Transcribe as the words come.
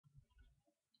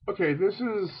Okay, this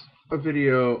is a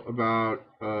video about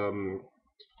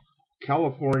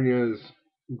California's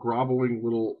groveling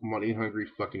little money-hungry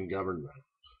fucking government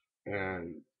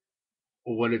and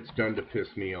what it's done to piss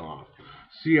me off.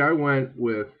 See, I'm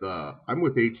with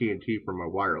AT&T for my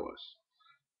wireless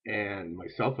and my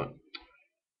cell phone,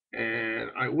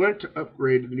 and I went to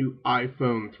upgrade the new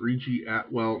iPhone 3G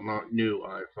well, not new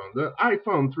iPhone, the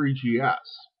iPhone 3GS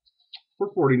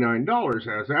for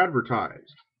 $49 as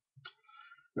advertised.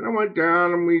 And I went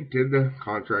down and we did the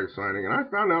contract signing, and I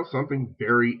found out something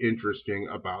very interesting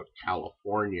about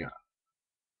California.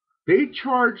 They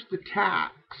charge the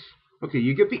tax. Okay,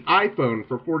 you get the iPhone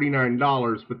for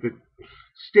 $49, but the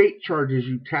state charges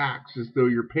you tax as though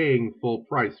you're paying full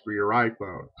price for your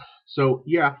iPhone. So,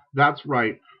 yeah, that's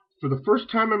right. For the first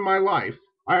time in my life,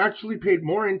 I actually paid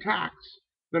more in tax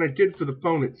than I did for the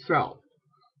phone itself.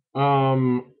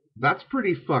 That's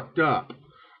pretty fucked up.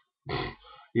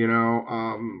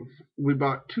 We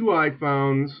bought two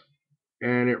iPhones,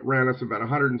 and it ran us about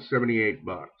 178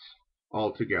 bucks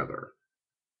altogether.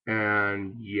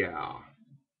 And yeah,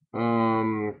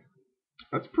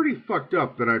 that's pretty fucked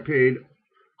up that I paid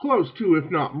close to,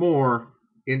 if not more,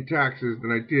 in taxes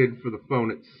than I did for the phone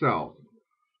itself.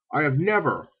 I have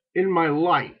never in my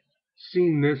life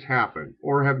seen this happen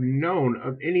or have known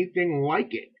of anything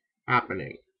like it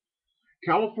happening.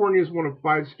 California is one of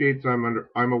 5 states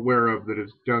I'm aware of that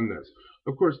has done this.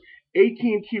 Of course,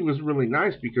 AT&T was really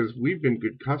nice because we've been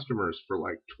good customers for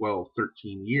like 12,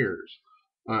 13 years.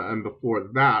 And before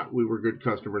that, we were good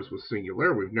customers with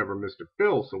Singular. We've never missed a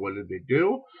bill. So what did they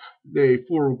do? They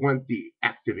forewent the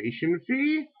activation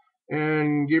fee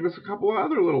and gave us a couple of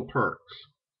other little perks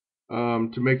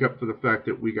to make up for the fact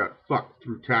that we got fucked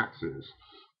through taxes.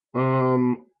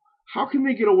 How can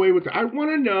they get away with it? I want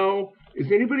to know,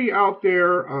 is anybody out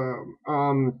there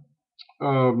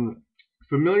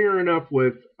familiar enough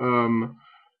with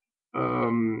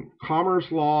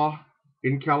commerce law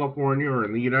in California or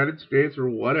in the United States or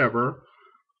whatever,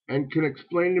 and can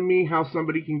explain to me how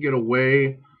somebody can get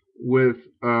away with,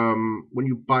 when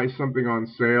you buy something on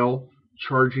sale,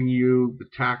 charging you the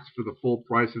tax for the full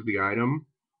price of the item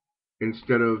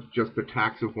instead of just the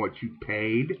tax of what you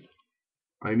paid?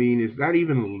 I mean, is that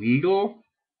even legal?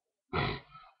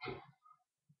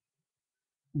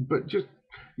 But just,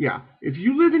 yeah, if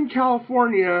you live in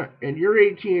California and you're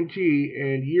AT&T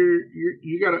and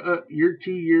you got your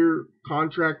 2-year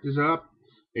contract is up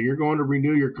and you're going to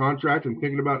renew your contract and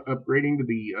thinking about upgrading to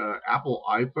the Apple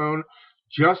iPhone,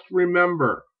 just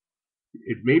remember,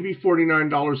 it may be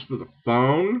 $49 for the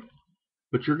phone,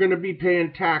 but you're going to be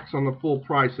paying tax on the full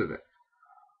price of it.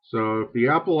 So if the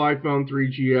Apple iPhone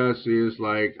 3GS is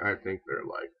like, I think they're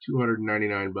like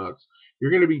 299 bucks, you're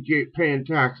going to be paying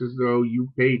tax as though you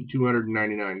paid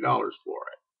 $299 for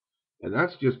it. And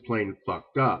that's just plain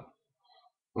fucked up.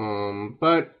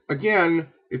 But again,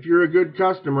 if you're a good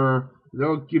customer,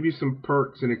 they'll give you some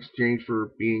perks in exchange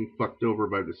for being fucked over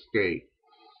by the state.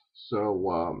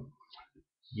 So,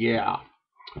 yeah.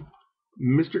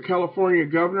 Mr. California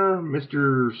Governor,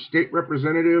 Mr. State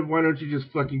Representative, why don't you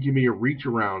just fucking give me a reach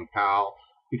around, pal?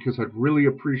 Because I'd really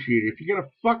appreciate it. If you're going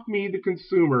to fuck me, the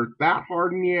consumer, that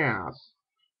hard in the ass,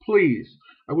 please,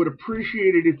 I would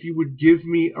appreciate it if you would give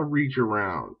me a reach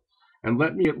around. And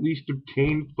let me at least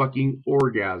obtain fucking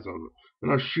orgasm.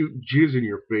 Then I'll shoot jizz in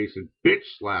your face and bitch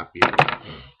slap you.